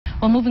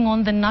Well, moving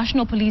on, the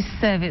National Police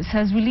Service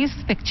has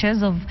released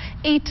pictures of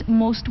 8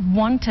 most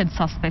wanted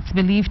suspects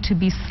believed to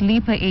be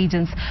sleeper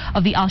agents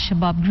of the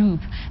Shabaab group.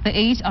 The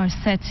 8 are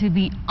said to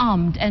be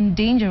armed and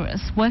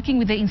dangerous, working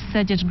with the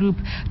insurgent group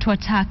to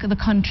attack the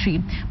country.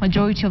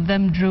 Majority of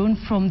them drawn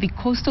from the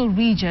coastal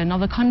region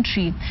of the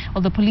country.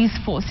 While the police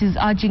force is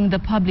urging the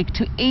public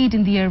to aid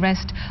in the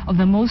arrest of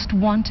the most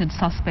wanted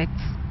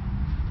suspects.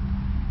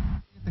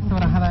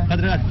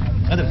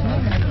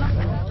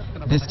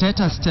 The state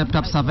has stepped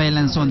up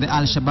surveillance on the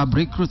Al-Shabaab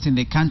recruits in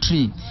the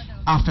country.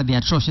 After the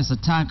atrocious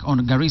attack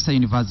on Garissa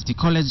University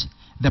College,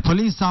 the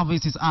police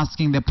service is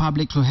asking the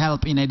public to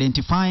help in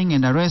identifying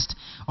and arrest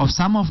of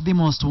some of the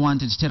most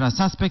wanted terror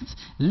suspects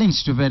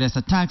linked to various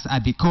attacks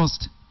at the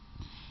coast.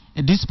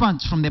 A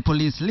dispatch from the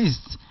police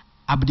lists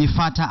Abdi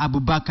Fatah Abu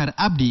Bakar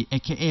Abdi,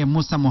 aka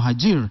Musa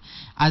Muhajir,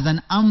 as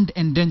an armed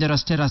and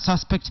dangerous terror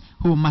suspect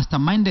who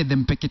masterminded the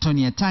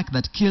Mpeketoni attack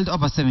that killed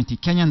over 70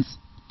 Kenyans.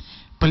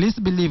 Police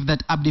believe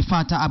that Abdi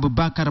Fatah Abu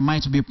Bakar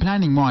might be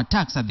planning more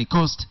attacks at the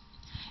coast.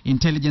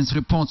 Intelligence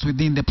reports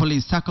within the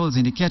police circles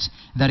indicate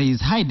that he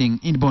is hiding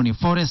in Boni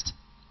Forest.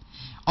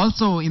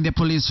 Also in the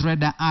police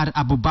radar are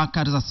Abu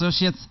Bakar's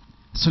associates,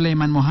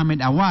 Suleiman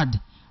Mohammed Awad,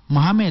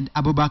 Mohammed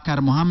Abu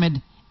Bakar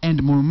Mohammed,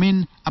 and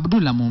Mumin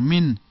Abdullah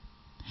Mumin.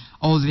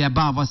 All the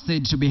above are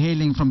said to be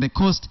hailing from the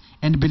coast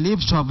and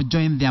believed to have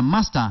joined their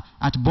master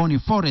at Boni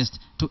Forest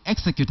to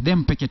execute the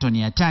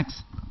Mpeketoni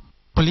attacks.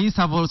 Police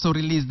have also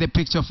released the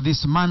picture of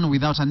this man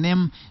without a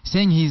name,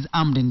 saying he is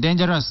armed and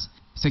dangerous.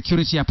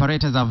 Security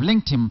apparatus have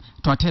linked him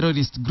to a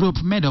terrorist group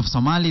made of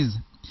Somalis.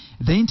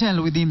 The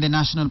intel within the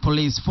National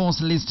Police Force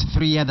lists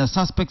 3 other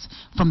suspects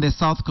from the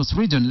South Coast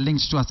region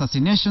linked to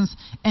assassinations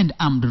and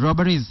armed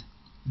robberies.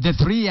 The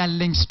 3 are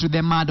linked to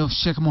the murder of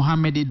Sheikh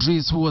Mohammed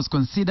Idris, who was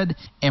considered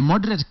a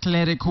moderate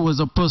cleric who was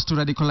opposed to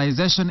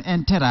radicalization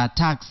and terror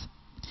attacks.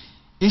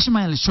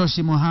 Ismail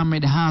Shoshi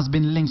Mohammed has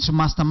been linked to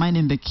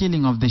masterminding the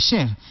killing of the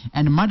Sheikh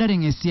and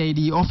murdering a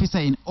CID officer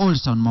in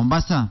Old Town,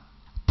 Mombasa.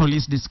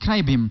 Police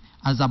describe him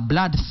as a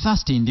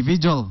bloodthirsty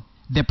individual.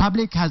 The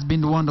public has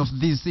been warned of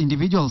these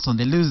individuals on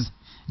the loose.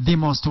 The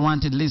most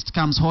wanted list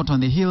comes hot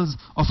on the heels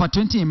of a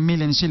 20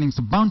 million shillings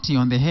bounty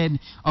on the head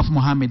of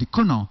Mohammed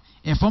Kuno,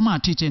 a former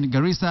teacher in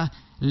Garissa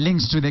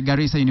linked to the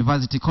Garissa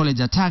University College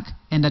attack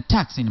and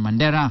attacks in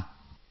Mandera.